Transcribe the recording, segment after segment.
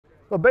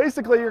But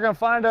basically, you're going to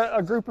find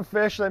a group of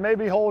fish. They may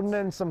be holding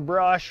in some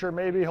brush, or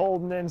maybe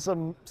holding in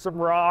some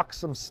rocks,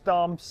 some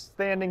stumps,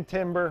 standing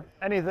timber,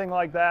 anything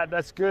like that.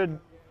 That's good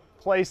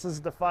places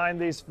to find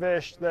these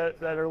fish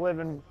that are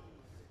living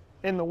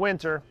in the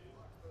winter.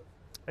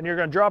 And you're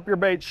going to drop your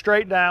bait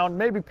straight down,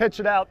 maybe pitch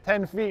it out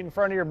 10 feet in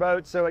front of your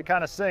boat so it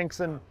kind of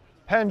sinks and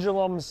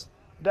pendulums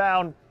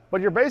down.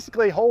 But you're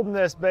basically holding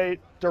this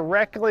bait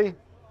directly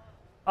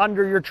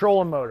under your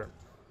trolling motor.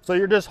 So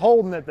you're just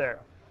holding it there.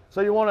 So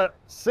you want to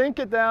sink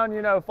it down,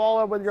 you know,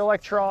 follow it with your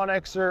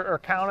electronics, or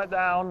count it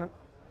down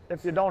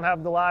if you don't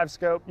have the live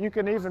scope. You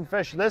can even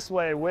fish this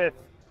way with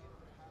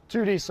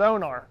 2D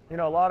sonar. You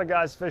know, a lot of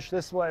guys fish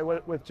this way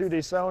with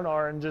 2D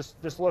sonar and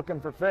just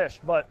looking for fish.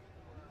 But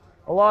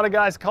a lot of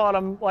guys caught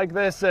them like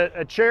this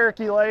at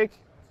Cherokee Lake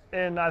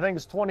in, I think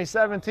it's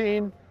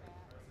 2017. You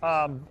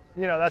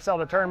know, that's how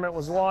the tournament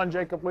was won.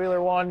 Jacob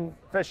Wheeler won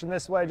fishing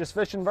this way, just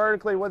fishing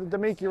vertically with a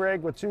Demiki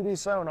rig with 2D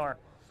sonar.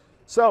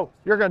 So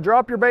you're going to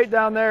drop your bait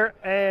down there,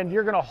 and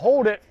you're going to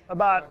hold it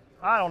about,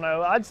 I don't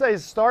know, I'd say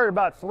start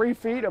about 3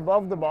 feet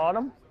above the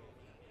bottom,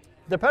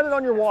 depending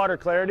on your water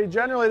clarity.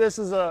 Generally, this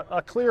is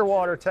a clear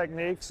water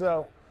technique,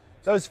 so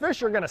those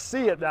fish are going to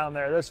see it down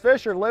there. Those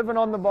fish are living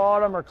on the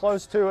bottom or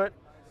close to it,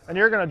 and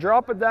you're going to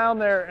drop it down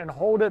there and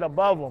hold it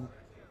above them,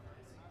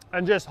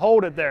 and just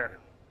hold it there.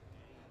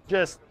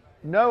 Just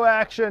no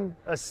action,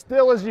 as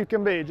still as you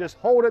can be. Just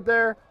hold it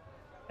there,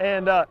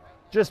 and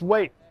just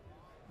wait.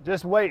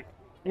 Just wait.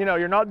 You know,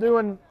 you're not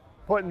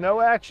putting no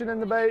action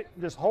in the bait,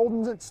 just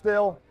holding it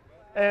still,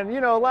 and,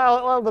 you know,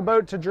 allow the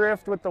boat to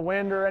drift with the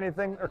wind or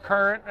anything, or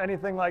current,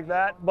 anything like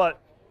that, but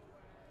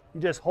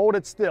you just hold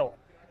it still.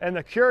 And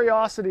the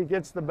curiosity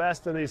gets the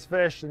best of these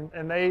fish,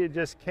 and they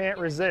just can't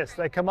resist.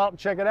 They come up and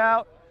check it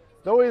out.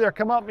 They'll either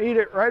come up and eat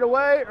it right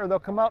away, or they'll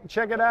come up and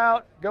check it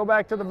out, go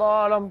back to the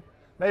bottom.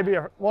 Maybe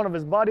one of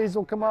his buddies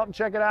will come up and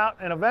check it out,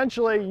 and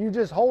eventually you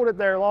just hold it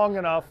there long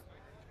enough.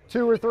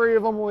 2 or 3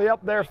 of them will be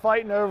up there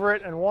fighting over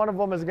it, and one of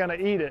them is going to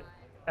eat it,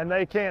 and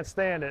they can't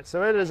stand it.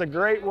 So it is a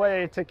great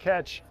way to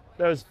catch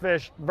those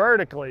fish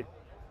vertically.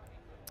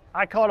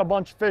 I caught a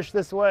bunch of fish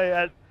this way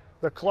at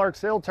the Clarks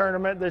Hill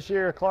tournament this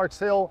year, Clarks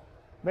Hill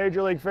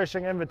Major League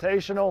Fishing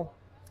Invitational,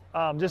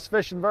 just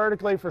fishing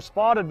vertically for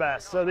spotted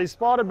bass. So these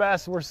spotted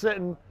bass were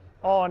sitting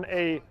on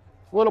a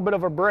little bit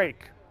of a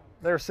break.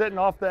 They were sitting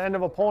off the end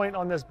of a point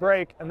on this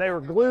break, and they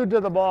were glued to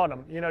the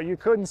bottom. You know, you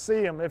couldn't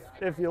see them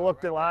if you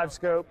looked at live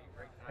scope,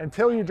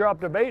 until you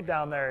dropped a bait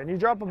down there. And you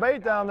drop a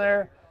bait down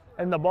there,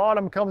 and the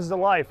bottom comes to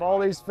life. All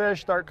these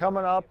fish start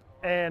coming up,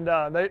 and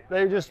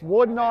they just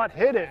would not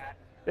hit it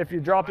if you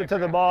dropped it to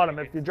the bottom.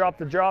 If you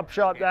dropped a drop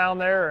shot down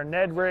there, or a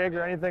Ned rig,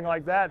 or anything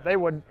like that, they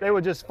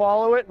would just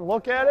follow it and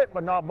look at it,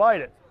 but not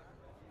bite it.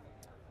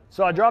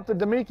 So I dropped the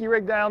Demiki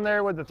rig down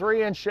there with the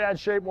 3-inch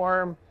shad-shaped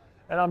worm,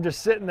 and I'm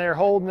just sitting there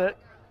holding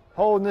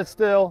it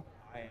still.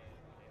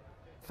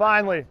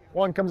 Finally,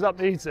 one comes up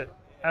and eats it.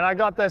 And I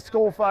got that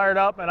school fired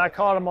up, and I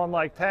caught him on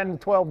like 10 to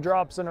 12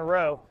 drops in a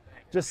row.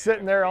 Just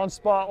sitting there on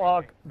spot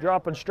lock,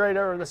 dropping straight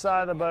over the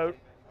side of the boat.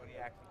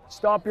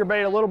 Stop your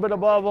bait a little bit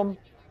above them,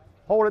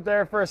 hold it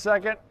there for a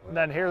second, and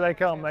then here they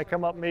come. They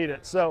come up and eat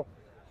it. So,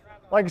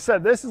 like I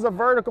said, this is a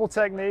vertical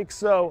technique,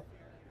 so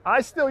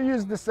I still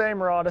use the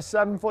same rod, a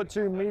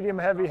 7'2" medium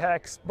heavy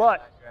hex,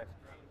 but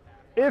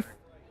if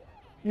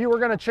you were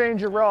going to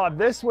change your rod,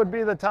 this would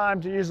be the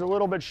time to use a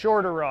little bit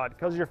shorter rod,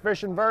 because you're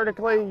fishing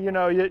vertically. You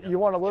know, you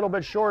want a little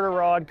bit shorter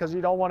rod because you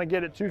don't want to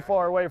get it too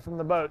far away from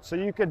the boat. So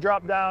you could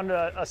drop down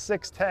to a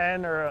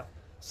 6'10" or a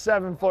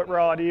 7-foot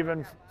rod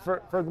even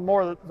for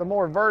the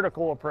more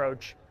vertical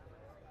approach.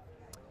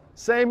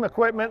 Same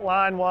equipment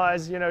line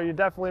wise, you know, you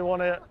definitely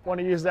want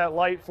to use that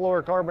light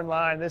fluorocarbon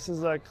line. This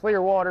is a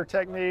clear water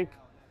technique.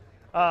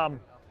 But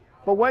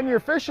when you're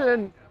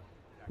fishing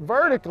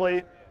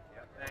vertically,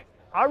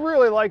 I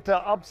really like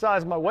to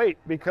upsize my weight,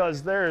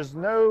 because there's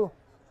no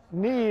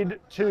need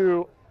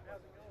to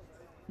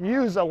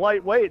use a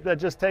light weight that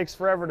just takes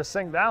forever to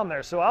sink down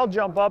there. So I'll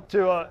jump up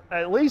to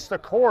at least a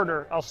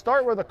quarter. I'll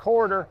start with a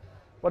quarter,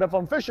 but if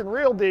I'm fishing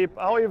real deep,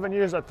 I'll even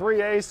use a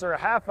 3/8 or a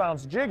 1/2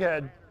 ounce jig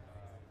head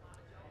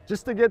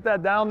just to get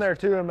that down there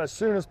to him as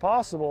soon as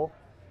possible,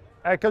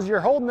 because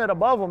you're holding it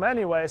above him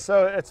anyway.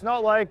 So it's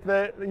not like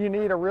that you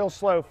need a real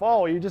slow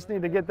fall. You just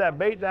need to get that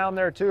bait down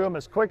there to him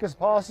as quick as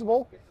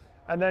possible,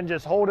 and then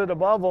just hold it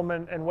above them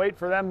and wait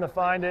for them to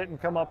find it and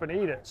come up and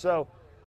eat it. So